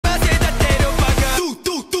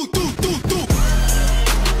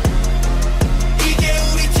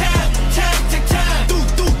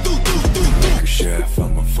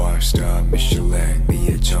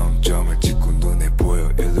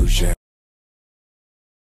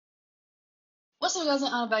What's up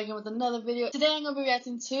guys, I'm back again with another video. Today I'm going to be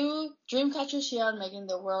reacting to Dreamcatcher Siyeon making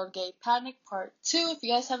the World Gay Panic Part 2. If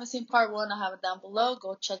you guys haven't seen Part 1, I have it down below.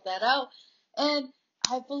 Go check that out. And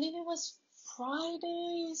I believe it was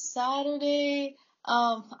Friday, Saturday.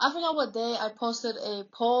 I forgot what day. I posted a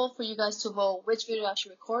poll for you guys to vote which video I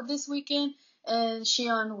should record this weekend. And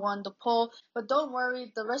Siyeon won the poll. But don't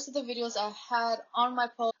worry, the rest of the videos I had on my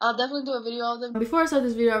poll, I'll definitely do a video of them. Before I start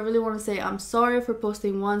this video, I really want to say I'm sorry for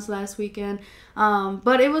posting once last weekend.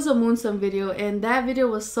 But it was a Moonsum video, and that video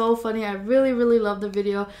was so funny. I really loved the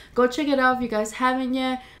video. Go check it out if you guys haven't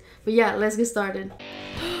yet. But yeah, let's get started.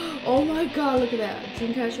 Oh my god, look at that.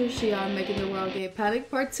 Dreamcatcher Siyeon making the World Gay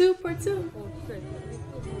Panic Part 2.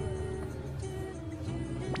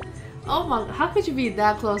 Oh my, how could you be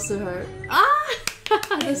that close to her? Ah!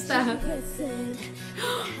 The staff.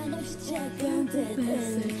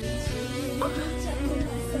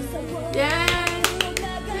 Yay!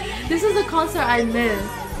 This is a concert I missed.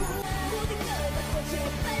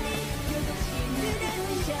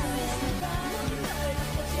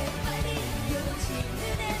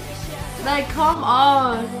 Like, come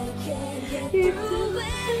on.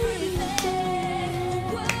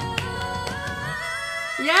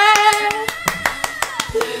 Yeah!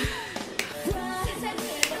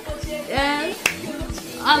 Yeah!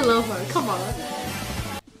 I love her. Come on.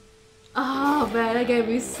 Oh man, that gave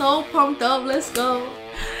me so pumped up. Let's go.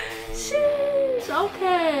 Sheesh.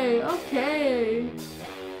 Okay.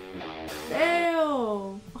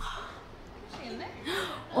 Damn.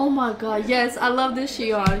 Oh my god. Yes, I love this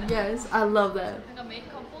Siyeon. Yes, I love that.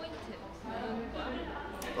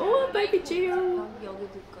 Oh, baby JIYOO.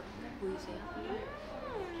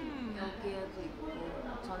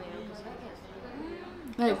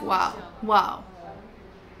 Like, wow.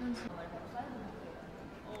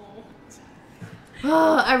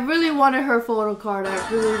 I really wanted her photo card. I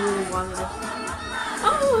really wanted it.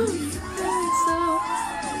 Oh, so,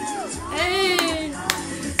 hey.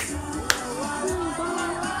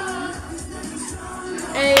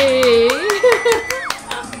 Hey.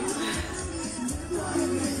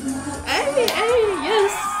 Hey,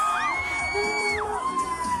 yes.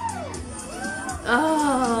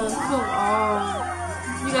 Oh, come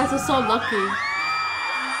on. You guys are so lucky.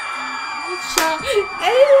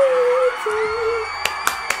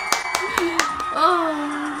 Oh.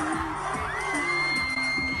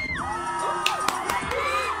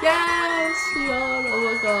 Yes, Siyeon. Oh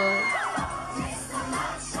my god.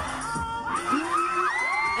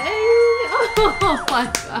 Hey. Oh my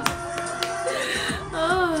god. Oh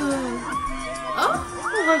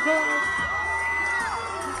my god.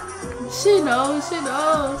 She knows.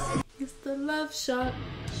 It's the love shot.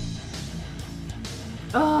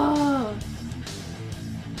 Oh.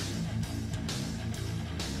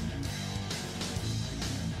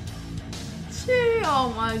 Oh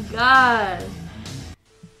my god.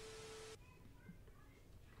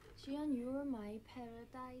 Siyeon, you're my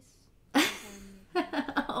paradise.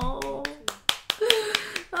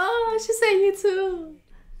 Oh, she said you too.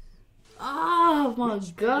 Oh my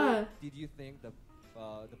god. Did you think the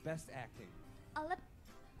best acting?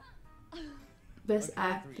 Best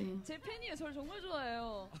acting. 제 팬이에요. 저를 정말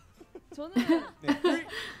좋아해요. 저는 3,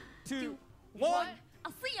 2, 1.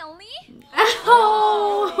 Siyeon.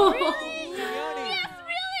 Oh. Really? Yes,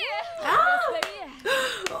 really?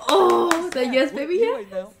 Oh, that yes, baby. Yeah.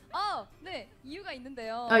 네, 이유가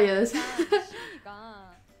있는데요. Oh yes.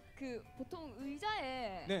 시연이가 그 보통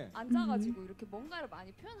의자에 네. 앉아가지고 이렇게 뭔가를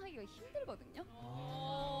많이 표현하기가 힘들거든요.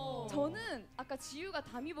 저는 아까 지유가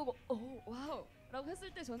담이 보고 오 와우 라고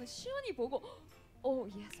했을 때 저는 시연이 보고 오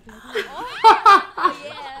예스 베이비.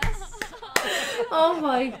 예스. Oh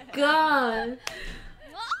my god.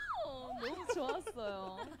 너무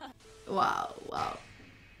좋았어요. Wow.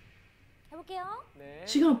 해볼게요. 네.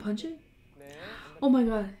 She gonna punch it? 네. Oh my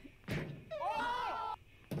god.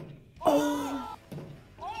 Oh.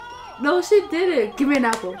 No, she did it. Give me an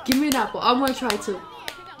apple. I want to try too.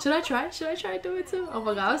 Should I try to do it too? Oh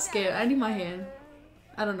my god, I'm scared. I need my hand.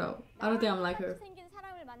 I don't know. I don't think I'm like her. 생긴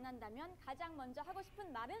사람을 만난다면 가장 먼저 하고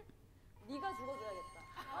싶은 말은 네가 죽어줘야겠다.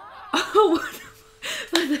 Oh, what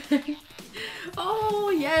the heck? Oh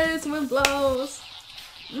yes, wind blows.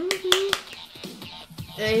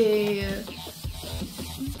 Hey.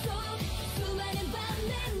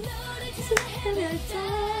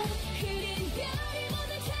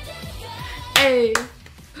 Hey.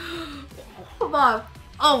 Come on.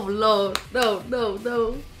 Oh Lord. No.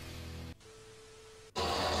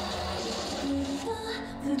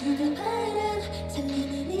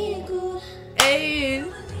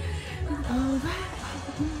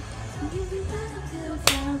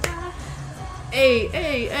 Hey.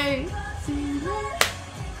 Hey.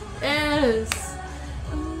 Yes.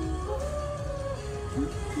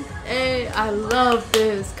 Hey, I love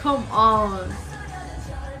this. Come on.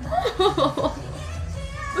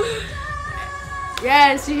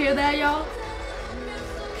 Yes, you hear that, y'all?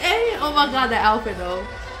 Hey, oh my god, the outfit though.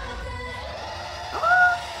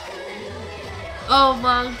 Oh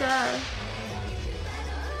my god.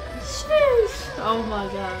 Sheesh. Oh my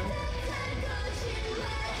god.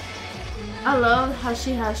 I love how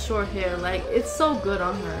she has short hair. Like, it's so good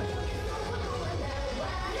on her.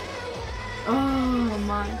 Oh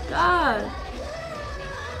my god.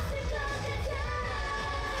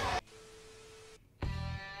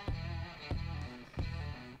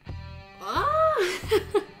 Ah.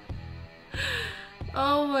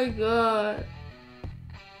 Oh my god.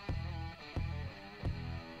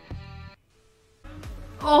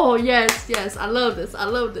 Oh yes, yes. I love this. I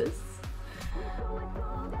love this.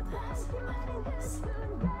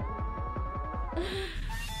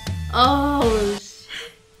 Oh,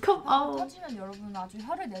 come on. 터지면 여러분 아주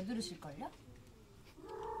혀를 내두르실걸요?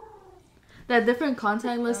 That different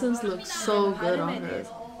contact lenses look so good on her.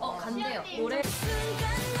 간대요. 노래.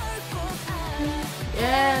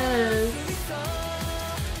 Yes.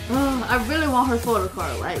 Oh, I really want her photo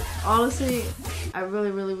card. Like, honestly, I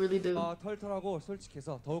really do. 털털하고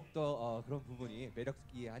솔직해서 더욱더 그런 부분이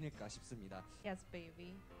매력이 아닐까 싶습니다. Yes,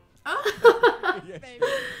 baby.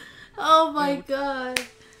 Oh my god.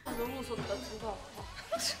 너무 무섭다. 누가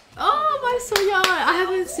Oh my Siyeon.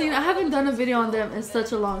 I haven't done a video on them in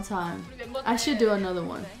such a long time. I should do another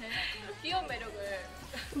one. 귀여운 매력을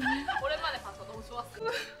오랜만에 봐서 너무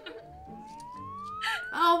좋았어.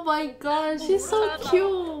 Oh my god, she's so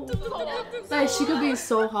cute. Like, she could be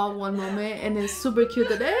so hot one moment and then super cute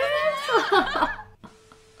the next.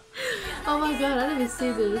 Oh my god, I didn't even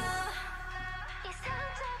see this.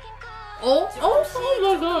 Oh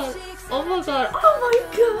my god. Oh my god. Oh my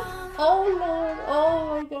god. Oh lord. Oh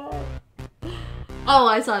my god. Oh,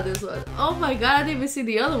 I saw this one. Oh my god, I didn't even see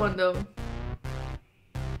the other one though.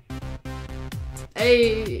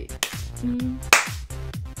 Hey.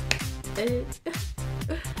 Hey.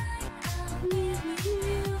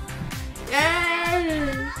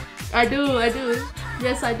 Yes. I do.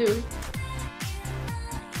 Yes, I do.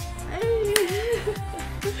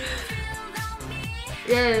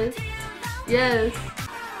 Hey. Yes.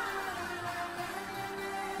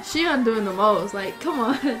 Siyeon doing the most. Like, come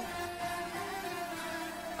on.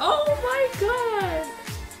 Oh my god.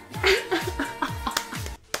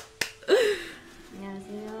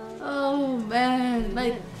 Oh man.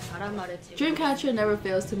 Like, Dreamcatcher never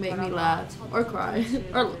fails to make me laugh or cry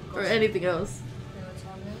or anything else.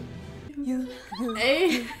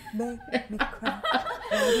 Hey. Make me cry.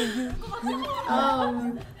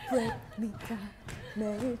 Oh. Break me down.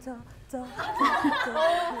 매일 더.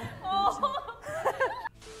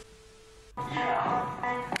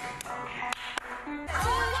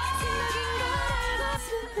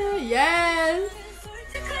 Yes.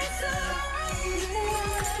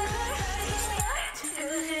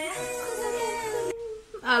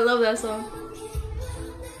 I love that song.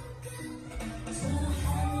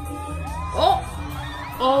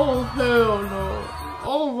 Oh hell no.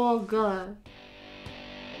 Oh my god.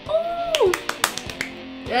 Oh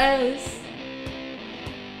yes.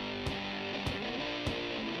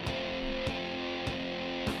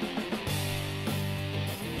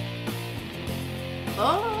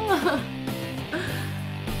 Oh.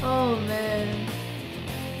 Oh man.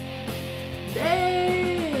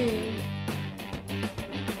 Dang.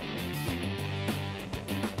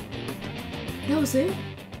 That was it?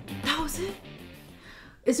 That was it?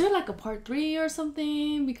 Is there like a part 3 or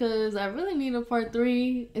something? Because I really need a part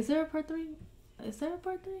 3. Is there a part 3? Is there a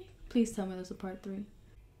part 3? Please tell me there's a part 3.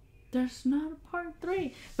 There's not a part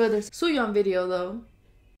 3. But there's a Siyeon video though.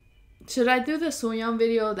 Should I do the Siyeon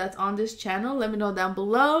video that's on this channel? Let me know down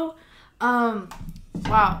below.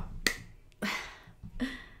 Wow.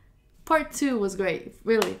 Part 2 was great.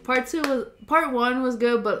 Really. Part 1 was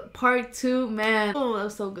good, but part 2, man. Oh, that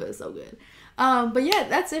was so good, so good. But yeah,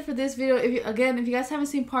 that's it for this video. If you guys haven't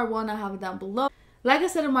seen part 1, I have it down below. Like I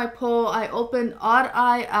said in my poll, I opened Odd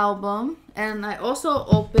Eye album, and I also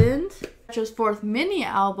opened Dreamcatcher's 4th mini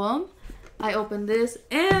album. I opened this,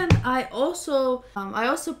 and I also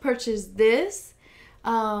purchased this.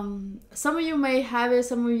 Some of you may have it,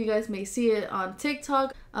 some of you guys may see it on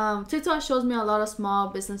TikTok. TikTok shows me a lot of small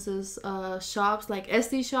businesses, shops like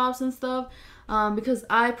SD shops and stuff. Because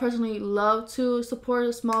I personally love to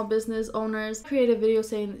support small business owners. I created a video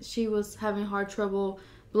saying that she was having hard trouble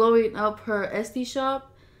blowing up her SD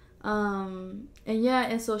shop. And yeah,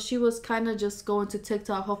 and so she was kind of just going to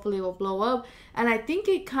TikTok, hopefully it will blow up, and I think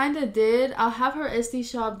it kind of did. I'll have her SD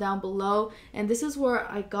shop down below, and this is where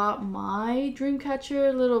I got my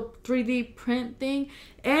Dreamcatcher little 3D print thing.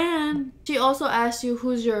 And she also asked you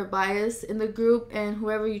who's your bias in the group, and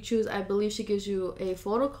whoever you choose, I believe she gives you a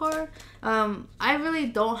photo card. I really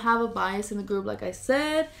don't have a bias in the group, like I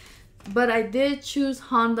said, but I did choose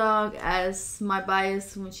Hondog as my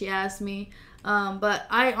bias when she asked me. But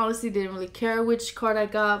I honestly didn't really care which card I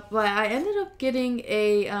got, but I ended up getting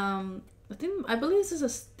a I believe this is a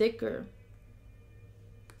sticker.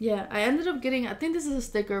 Yeah, I ended up getting, I think this is a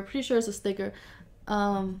sticker, pretty sure it's a sticker.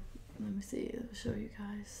 Let me see, I'll show you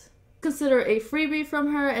guys. Consider a freebie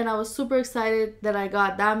from her, and I was super excited that I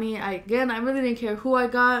got Dami. I really didn't care who I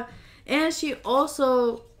got. And she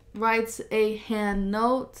also writes a hand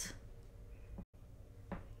note.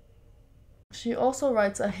 She also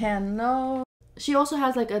writes a hand note. She also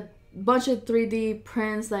has like a bunch of 3D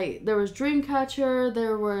prints. Like there was Dreamcatcher,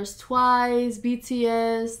 there was Twice,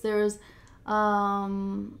 BTS, there's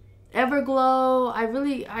Everglow.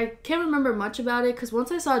 I can't remember much about it because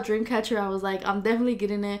once I saw Dreamcatcher, I was like, I'm definitely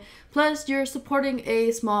getting it. Plus, you're supporting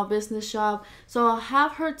a small business shop, so I'll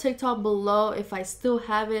have her TikTok below if I still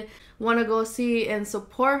have it. Want to go see and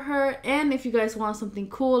support her, and if you guys want something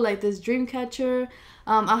cool like this Dreamcatcher,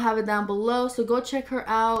 I'll have it down below, so go check her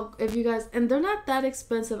out if you guys. And they're not that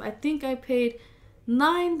expensive. I think I paid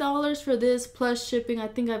 $9 for this plus shipping. I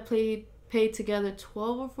think I paid together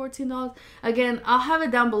 $12 or $14. Again, I'll have it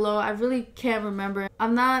down below. I really can't remember.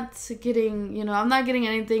 I'm not getting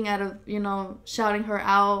anything out of, shouting her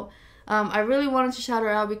out. I really wanted to shout her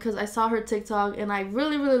out because I saw her TikTok and I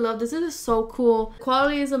really, really love this. This is so cool.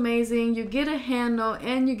 Quality is amazing. You get a hand note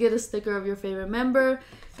and you get a sticker of your favorite member.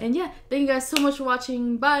 And yeah, thank you guys so much for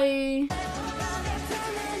watching. Bye!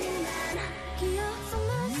 기억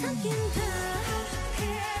속만 삼킨 다